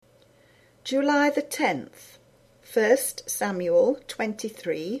July the 10th, 1 Samuel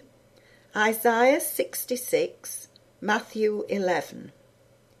 23, Isaiah 66, Matthew 11.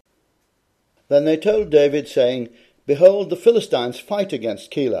 Then they told David, saying, Behold, the Philistines fight against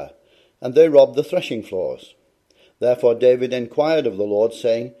Keilah, and they rob the threshing floors. Therefore David inquired of the Lord,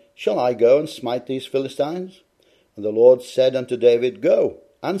 saying, Shall I go and smite these Philistines? And the Lord said unto David, Go,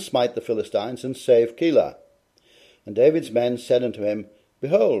 and smite the Philistines, and save Keilah. And David's men said unto him,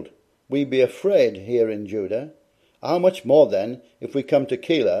 Behold, we be afraid here in Judah. How much more then, if we come to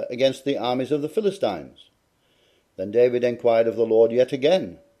Keilah against the armies of the Philistines? Then David inquired of the Lord yet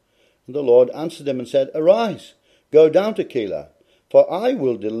again. And the Lord answered him and said, Arise, go down to Keilah, for I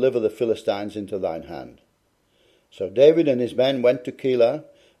will deliver the Philistines into thine hand. So David and his men went to Keilah,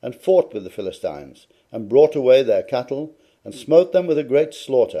 and fought with the Philistines, and brought away their cattle, and smote them with a great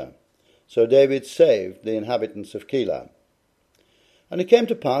slaughter. So David saved the inhabitants of Keilah. And it came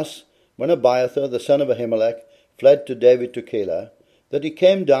to pass, when Abiathar the son of Ahimelech fled to David to Keilah, that he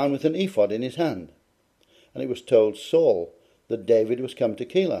came down with an ephod in his hand. And it was told Saul that David was come to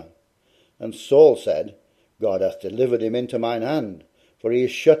Keilah. And Saul said, God hath delivered him into mine hand, for he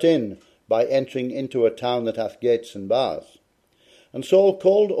is shut in by entering into a town that hath gates and bars. And Saul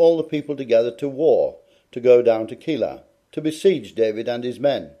called all the people together to war, to go down to Keilah, to besiege David and his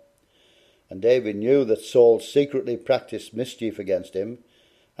men. And David knew that Saul secretly practised mischief against him,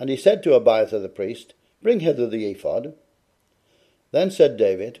 and he said to Abiathar the priest, Bring hither the ephod. Then said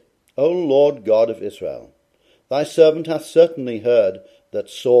David, O Lord God of Israel, thy servant hath certainly heard that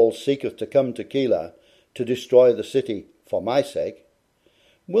Saul seeketh to come to Keilah to destroy the city for my sake.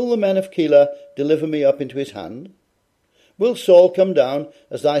 Will the men of Keilah deliver me up into his hand? Will Saul come down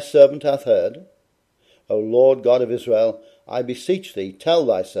as thy servant hath heard? O Lord God of Israel, I beseech thee, tell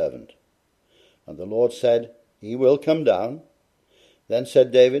thy servant. And the Lord said, He will come down. Then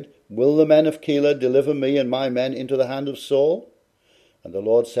said David, Will the men of Keilah deliver me and my men into the hand of Saul? And the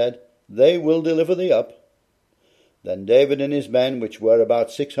Lord said, They will deliver thee up. Then David and his men, which were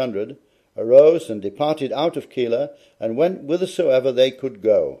about 600, arose and departed out of Keilah, and went whithersoever they could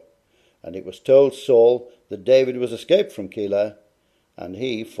go. And it was told Saul that David was escaped from Keilah, and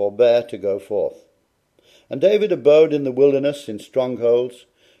he forbare to go forth. And David abode in the wilderness in strongholds,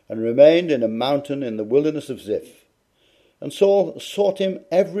 and remained in a mountain in the wilderness of Ziph. And Saul sought him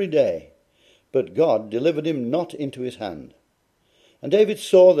every day, but God delivered him not into his hand. And David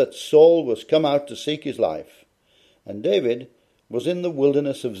saw that Saul was come out to seek his life, and David was in the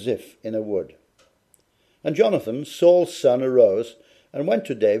wilderness of Ziph in a wood. And Jonathan, Saul's son, arose, and went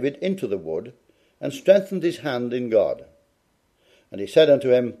to David into the wood, and strengthened his hand in God. And he said unto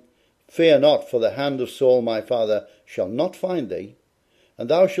him, Fear not, for the hand of Saul my father shall not find thee, and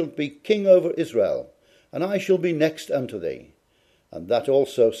thou shalt be king over Israel, and I shall be next unto thee, and that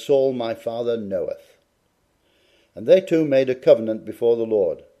also Saul my father knoweth. And they two made a covenant before the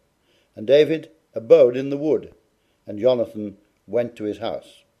Lord. And David abode in the wood, and Jonathan went to his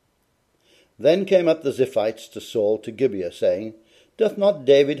house. Then came up the Ziphites to Saul to Gibeah, saying, Doth not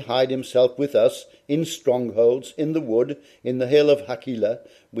David hide himself with us in strongholds in the wood in the hill of Hachilah,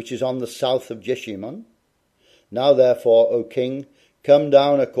 which is on the south of Jeshimon? Now therefore, O king, come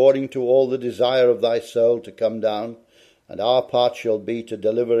down according to all the desire of thy soul to come down, and our part shall be to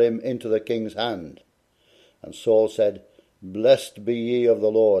deliver him into the king's hand. And Saul said, Blessed be ye of the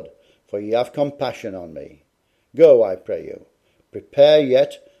Lord, for ye have compassion on me. Go, I pray you, prepare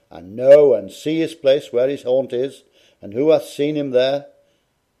yet, and know and see his place where his haunt is, and who hath seen him there?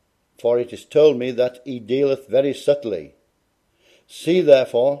 For it is told me that he dealeth very subtly. See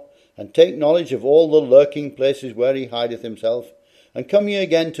therefore, and take knowledge of all the lurking places where he hideth himself, and come ye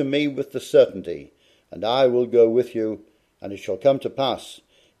again to me with the certainty, and I will go with you, and it shall come to pass,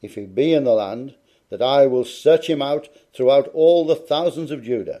 if he be in the land, that I will search him out throughout all the thousands of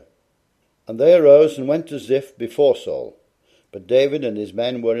Judah. And they arose and went to Ziph before Saul. But David and his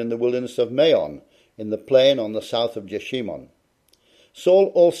men were in the wilderness of Maon, in the plain on the south of Jeshimon.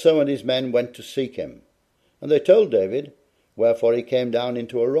 Saul also and his men went to seek him. And they told David, wherefore he came down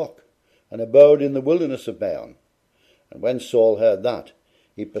into a rock, and abode in the wilderness of Maon. And when Saul heard that,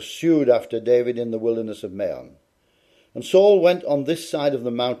 he pursued after David in the wilderness of Maon. And Saul went on this side of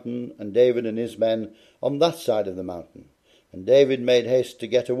the mountain, and David and his men on that side of the mountain. And David made haste to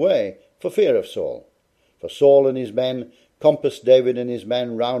get away, for fear of Saul. For Saul and his men compassed David and his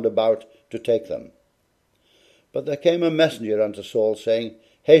men round about to take them. But there came a messenger unto Saul, saying,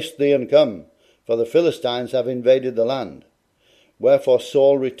 Haste thee and come, for the Philistines have invaded the land. Wherefore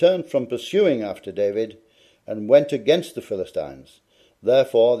Saul returned from pursuing after David, and went against the Philistines.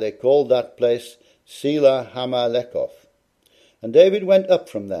 Therefore they called that place Selah Hamalekoth. And David went up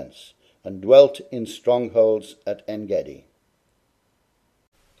from thence, and dwelt in strongholds at En-gedi.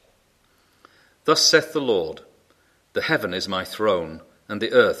 Thus saith the Lord, the heaven is my throne, and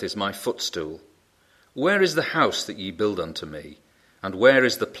the earth is my footstool. Where is the house that ye build unto me, and where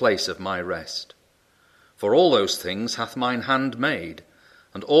is the place of my rest? For all those things hath mine hand made,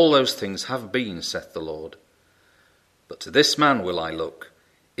 and all those things have been, saith the Lord. But to this man will I look,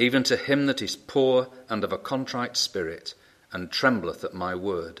 even to him that is poor and of a contrite spirit, and trembleth at my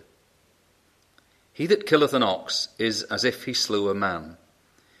word. He that killeth an ox is as if he slew a man.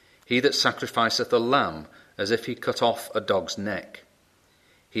 He that sacrificeth a lamb, as if he cut off a dog's neck.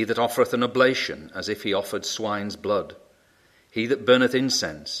 He that offereth an oblation, as if he offered swine's blood. He that burneth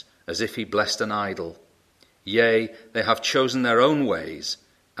incense, as if he blessed an idol. Yea, they have chosen their own ways,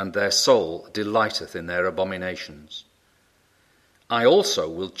 and their soul delighteth in their abominations. I also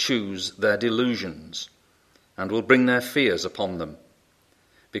will choose their delusions, and will bring their fears upon them.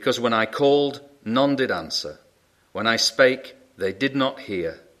 Because when I called, none did answer. When I spake, they did not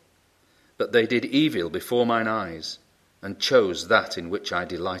hear. But they did evil before mine eyes, and chose that in which I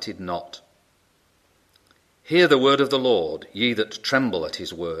delighted not. Hear the word of the Lord, ye that tremble at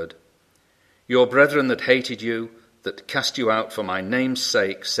his word. Your brethren that hated you, that cast you out for my name's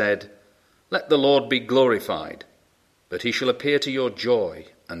sake, said, Let the Lord be glorified. But he shall appear to your joy,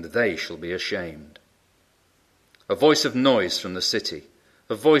 and they shall be ashamed. A voice of noise from the city,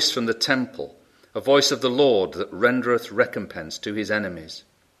 a voice from the temple, a voice of the Lord that rendereth recompense to his enemies.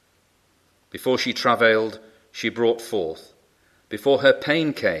 Before she travailed, she brought forth. Before her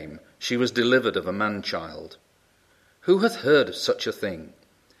pain came, she was delivered of a man-child. Who hath heard such a thing?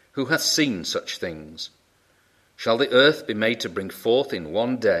 Who hath seen such things? Shall the earth be made to bring forth in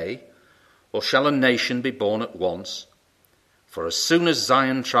one day? Or shall a nation be born at once? For as soon as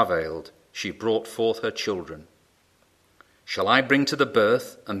Zion travailed, she brought forth her children. Shall I bring to the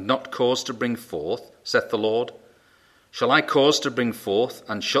birth, and not cause to bring forth, saith the Lord? Shall I cause to bring forth,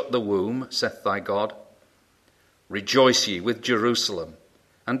 and shut the womb, saith thy God? Rejoice ye with Jerusalem,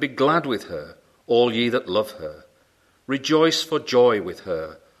 and be glad with her, all ye that love her. Rejoice for joy with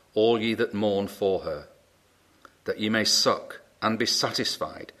her, all ye that mourn for her, that ye may suck and be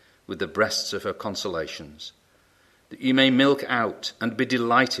satisfied with the breasts of her consolations, that ye may milk out and be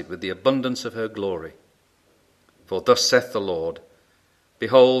delighted with the abundance of her glory. For thus saith the Lord,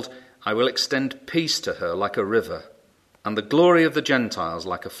 Behold, I will extend peace to her like a river, and the glory of the Gentiles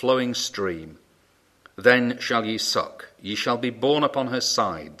like a flowing stream. Then shall ye suck, ye shall be borne upon her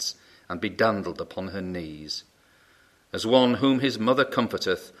sides, and be dandled upon her knees. As one whom his mother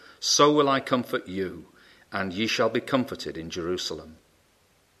comforteth, so will I comfort you, and ye shall be comforted in Jerusalem.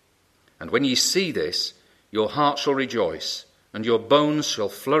 And when ye see this, your heart shall rejoice, and your bones shall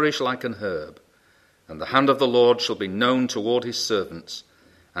flourish like an herb, and the hand of the Lord shall be known toward his servants,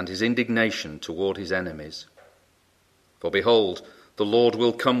 and his indignation toward his enemies. For behold, the Lord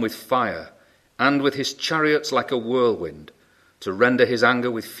will come with fire, and with his chariots like a whirlwind, to render his anger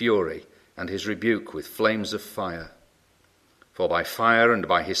with fury, and his rebuke with flames of fire. For by fire and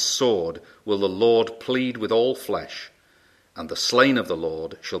by his sword will the Lord plead with all flesh, and the slain of the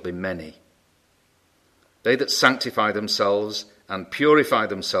Lord shall be many. They that sanctify themselves and purify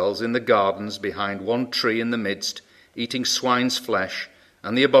themselves in the gardens behind one tree in the midst, eating swine's flesh,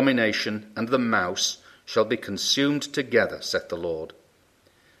 and the abomination, and the mouse, shall be consumed together, saith the Lord.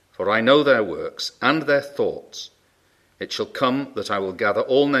 For I know their works and their thoughts. It shall come that I will gather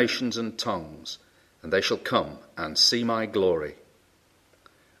all nations and tongues, and they shall come and see my glory.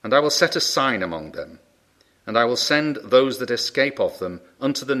 And I will set a sign among them, and I will send those that escape of them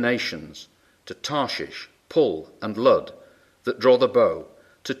unto the nations, to Tarshish, Pul, and Lud, that draw the bow,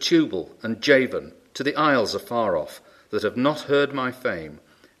 to Tubal and Javan, to the isles afar off, that have not heard my fame,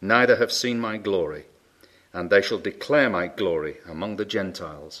 neither have seen my glory. And they shall declare my glory among the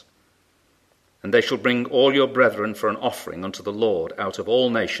Gentiles. And they shall bring all your brethren for an offering unto the Lord out of all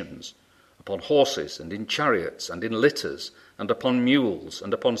nations, upon horses, and in chariots, and in litters, and upon mules,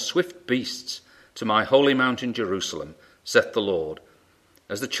 and upon swift beasts, to my holy mountain Jerusalem, saith the Lord,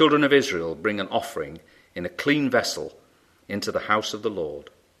 as the children of Israel bring an offering in a clean vessel into the house of the Lord.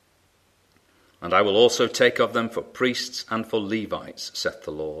 And I will also take of them for priests and for Levites, saith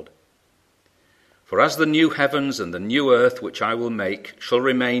the Lord. For as the new heavens and the new earth which I will make shall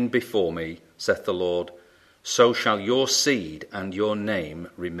remain before me, saith the Lord, so shall your seed and your name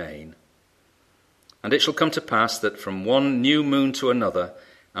remain. And it shall come to pass that from one new moon to another,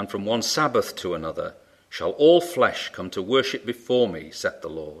 and from one Sabbath to another, shall all flesh come to worship before me, saith the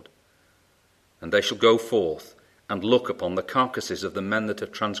Lord. And they shall go forth and look upon the carcasses of the men that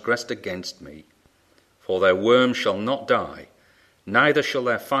have transgressed against me. For their worm shall not die, neither shall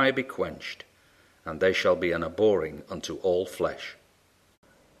their fire be quenched, and they shall be an abhorring unto all flesh.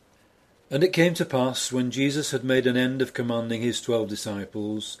 And it came to pass, when Jesus had made an end of commanding his 12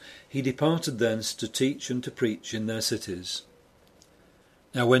 disciples, he departed thence to teach and to preach in their cities.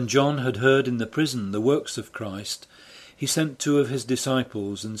 Now when John had heard in the prison the works of Christ, he sent 2 of his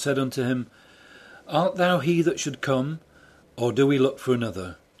disciples, and said unto him, Art thou he that should come, or do we look for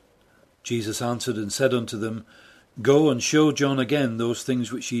another? Jesus answered and said unto them, Go and show John again those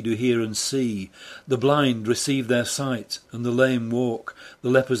things which ye do hear and see. The blind receive their sight, and the lame walk, the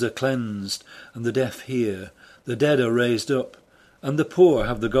lepers are cleansed, and the deaf hear, the dead are raised up, and the poor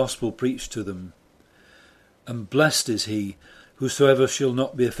have the gospel preached to them. And blessed is he, whosoever shall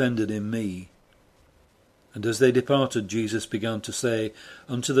not be offended in me. And as they departed, Jesus began to say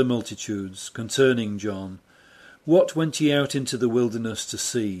unto the multitudes concerning John, What went ye out into the wilderness to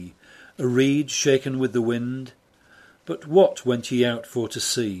see? A reed shaken with the wind? But what went ye out for to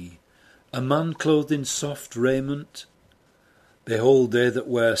see? A man clothed in soft raiment? Behold, they that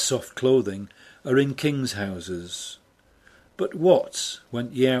wear soft clothing are in kings' houses. But what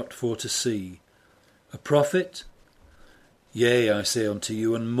went ye out for to see? A prophet? Yea, I say unto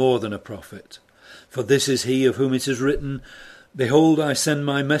you, and more than a prophet. For this is he of whom it is written, Behold, I send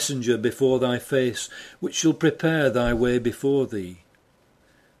my messenger before thy face, which shall prepare thy way before thee.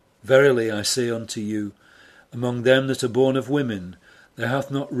 Verily I say unto you, among them that are born of women, there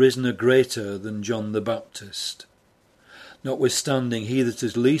hath not risen a greater than John the Baptist. Notwithstanding, he that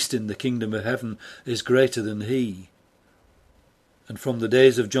is least in the kingdom of heaven is greater than he. And from the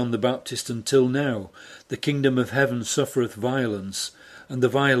days of John the Baptist until now, the kingdom of heaven suffereth violence, and the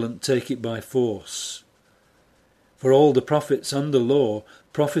violent take it by force. For all the prophets and the law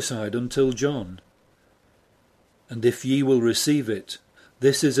prophesied until John. And if ye will receive it,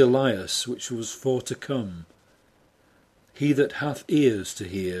 this is Elias which was for to come. He that hath ears to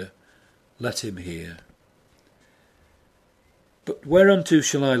hear, let him hear. But whereunto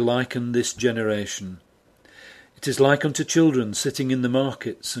shall I liken this generation? It is like unto children sitting in the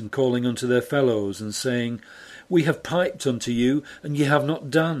markets, and calling unto their fellows, and saying, We have piped unto you, and ye have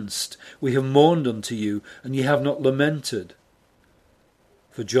not danced. We have mourned unto you, and ye have not lamented.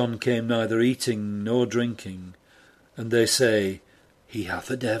 For John came neither eating nor drinking, and they say, He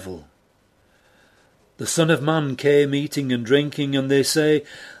hath a devil. The Son of Man came eating and drinking, and they say,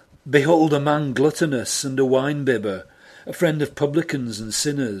 Behold a man gluttonous and a winebibber, a friend of publicans and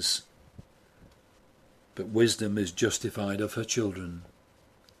sinners. But wisdom is justified of her children.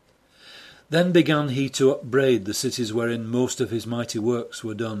 Then began he to upbraid the cities wherein most of his mighty works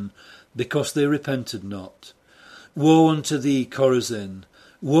were done, because they repented not. Woe unto thee, Chorazin!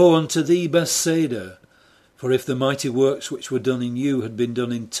 Woe unto thee, Bethsaida! For if the mighty works which were done in you had been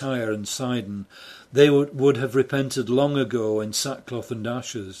done in Tyre and Sidon, they would have repented long ago in sackcloth and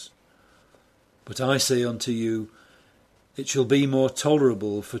ashes. But I say unto you, it shall be more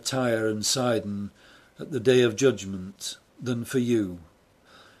tolerable for Tyre and Sidon at the day of judgment than for you.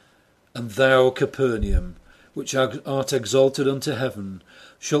 And thou, Capernaum, which art exalted unto heaven,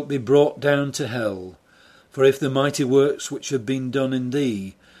 shalt be brought down to hell. For if the mighty works which have been done in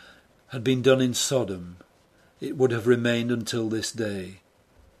thee had been done in Sodom, it would have remained until this day.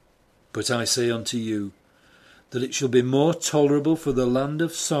 But I say unto you, that it shall be more tolerable for the land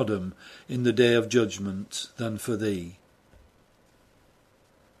of Sodom in the day of judgment than for thee.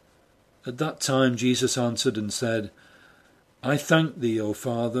 At that time Jesus answered and said, I thank thee, O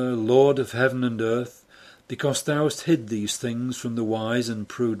Father, Lord of heaven and earth, because thou hast hid these things from the wise and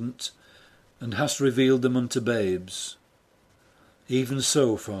prudent, and hast revealed them unto babes. Even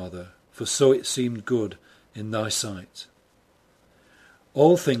so, Father, for so it seemed good in thy sight.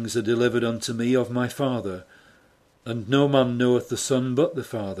 All things are delivered unto me of my Father, and no man knoweth the Son but the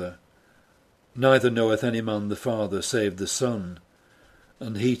Father, neither knoweth any man the Father save the Son,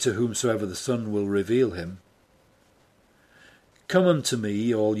 and he to whomsoever the Son will reveal him. Come unto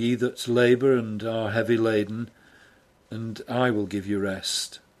me, all ye that labour and are heavy laden, and I will give you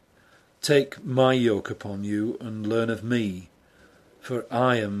rest. Take my yoke upon you, and learn of me, for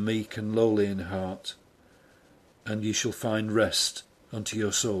I am meek and lowly in heart, and ye shall find rest unto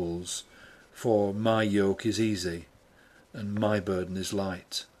your souls, for my yoke is easy, and my burden is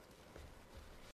light.